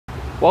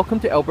Welcome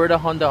to Alberta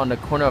Honda on the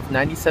corner of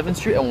 97th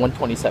Street and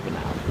 127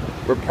 now.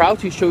 We're proud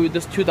to show you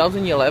this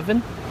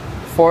 2011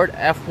 Ford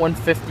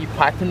F-150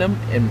 Platinum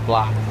in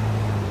black.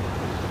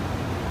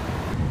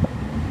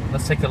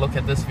 Let's take a look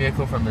at this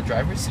vehicle from the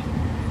driver's seat.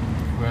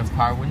 We have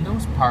power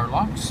windows, power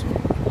locks,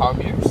 power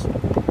mirrors,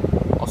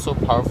 also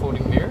power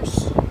folding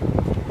mirrors,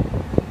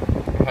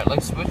 your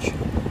headlight switch.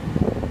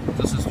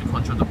 This is to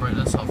control the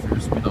brightness of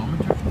your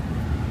speedometer,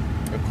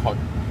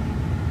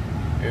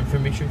 your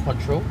information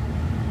control,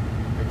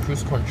 your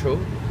cruise control,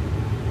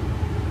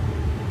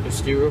 your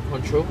stereo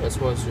control, as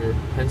well as your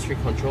hands-free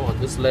control on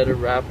this leather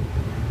wrap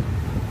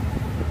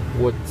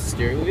wood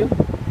steering wheel.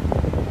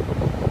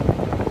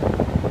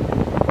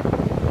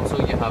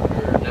 Also, you have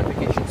your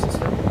navigation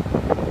system,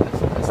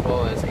 as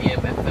well as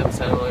AM, FM,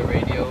 satellite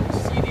radio,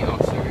 CD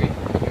auxiliary,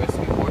 and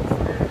USB port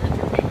for your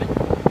entertainment.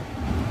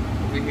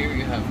 Over here,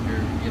 you have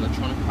your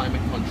electronic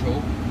climate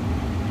control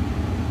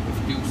with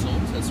dual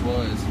zones, as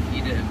well as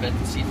heated and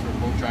vented seats for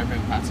both driver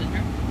and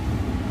passenger.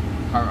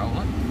 Power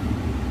outlet,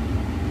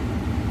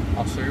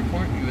 auxiliary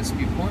port,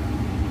 USB port,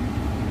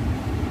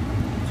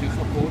 two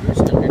cup holders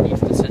underneath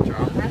the center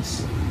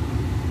armrest.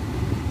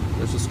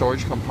 There's a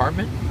storage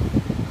compartment.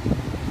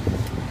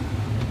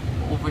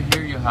 Over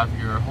here you have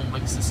your home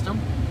link system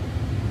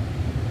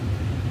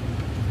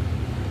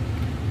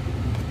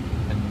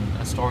and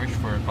a storage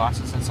for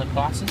glasses and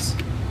sunglasses.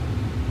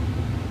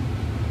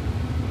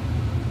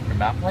 Your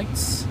map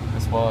lights,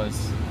 as well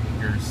as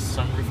your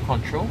sunroof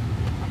control.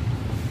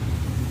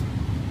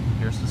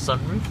 Here's the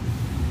sunroof.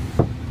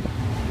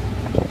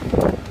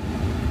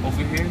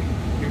 Over here,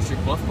 here's your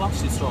glove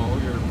box to store all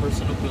your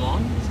personal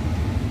belongings.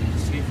 And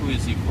this vehicle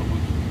is equipped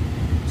with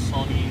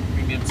Sony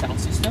premium sound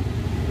system.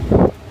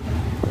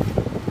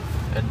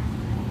 And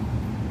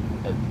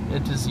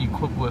it is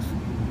equipped with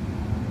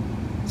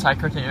side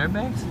curtain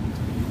airbags,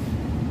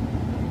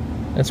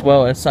 as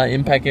well as side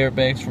impact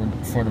airbags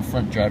for the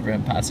front driver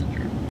and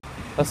passenger.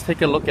 Let's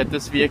take a look at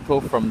this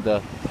vehicle from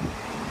the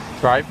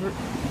driver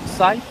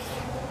side.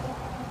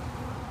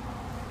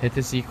 It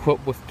is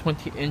equipped with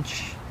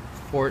 20-inch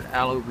Ford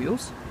alloy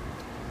wheels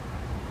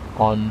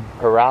on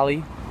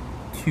Pirelli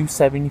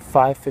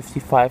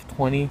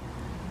 275/55/20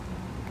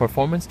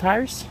 performance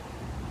tires.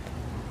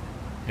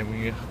 And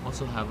we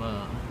also have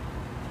a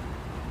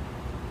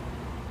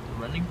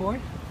running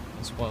board,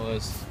 as well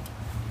as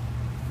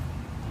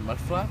a mud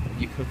flap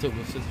equipped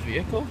with this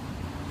vehicle.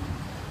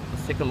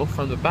 Let's take a look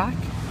from the back.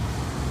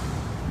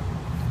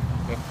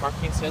 We have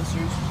parking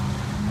sensors,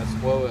 as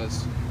well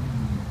as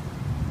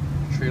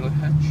trailer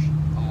hitch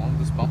along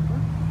this bumper,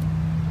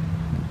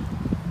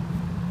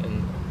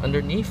 and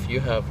underneath you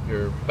have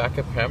your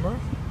backup camera,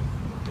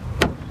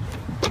 and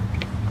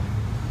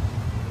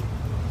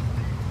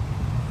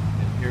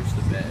here's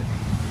the bed.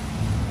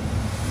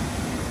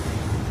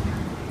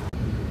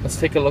 Let's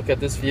take a look at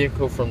this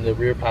vehicle from the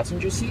rear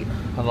passenger seat.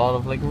 A lot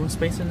of legroom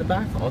space in the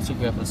back. Also,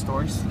 we have a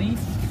storage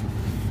sleeve,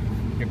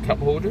 your cup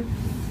holder,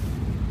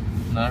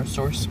 another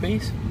storage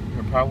space,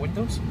 your power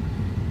windows,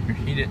 your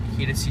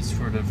heated seats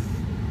for the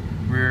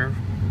rear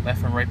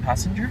left and right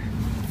passenger.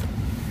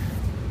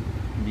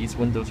 These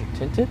windows are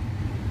tinted.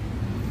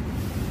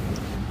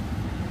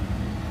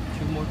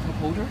 Two more cup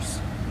holders,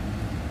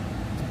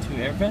 two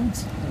air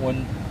vents,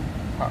 one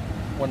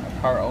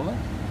power outlet,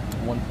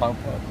 one power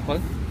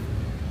plug,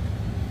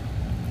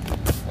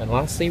 and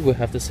lastly we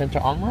have the center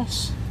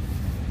armrest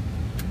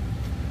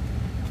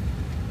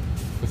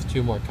with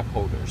two more cup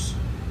holders.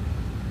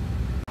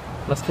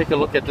 Let's take a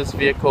look at this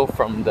vehicle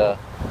from the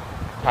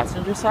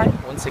passenger side.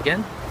 Once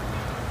again,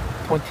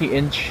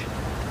 20-inch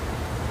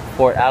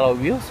Ford alloy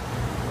wheels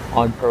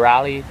on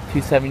Pirelli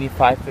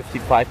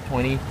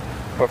 275/55/20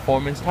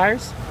 performance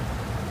tires,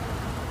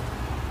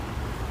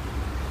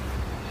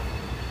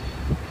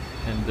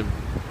 and the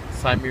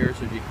side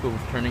mirrors are equipped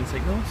with turning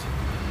signals.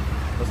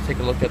 Let's take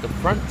a look at the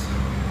front.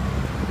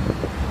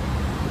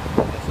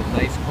 It's a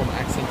nice chrome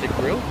accented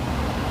grille,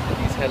 and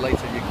these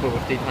headlights are equipped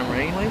with daytime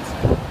running lights.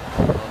 On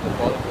the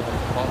bottom we have the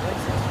fog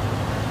lights.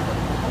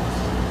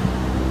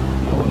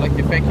 I would like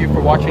to thank you for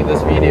watching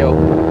this video.